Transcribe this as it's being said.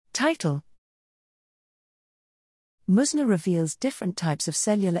Title: Mosna reveals different types of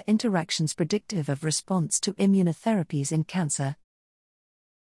cellular interactions predictive of response to immunotherapies in cancer.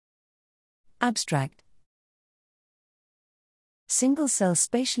 Abstract: Single-cell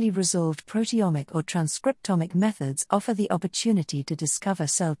spatially resolved proteomic or transcriptomic methods offer the opportunity to discover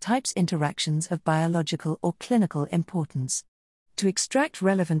cell types' interactions of biological or clinical importance. To extract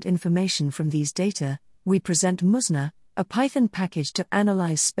relevant information from these data, we present mosna, a Python package to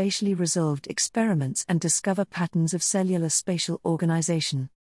analyze spatially resolved experiments and discover patterns of cellular spatial organization.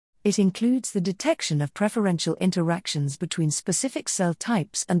 It includes the detection of preferential interactions between specific cell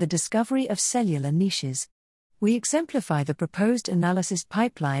types and the discovery of cellular niches. We exemplify the proposed analysis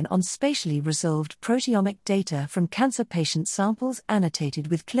pipeline on spatially resolved proteomic data from cancer patient samples annotated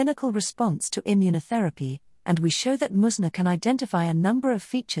with clinical response to immunotherapy, and we show that mosna can identify a number of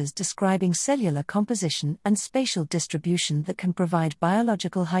features describing cellular composition and spatial distribution that can provide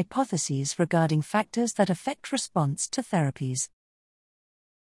biological hypotheses regarding factors that affect response to therapies.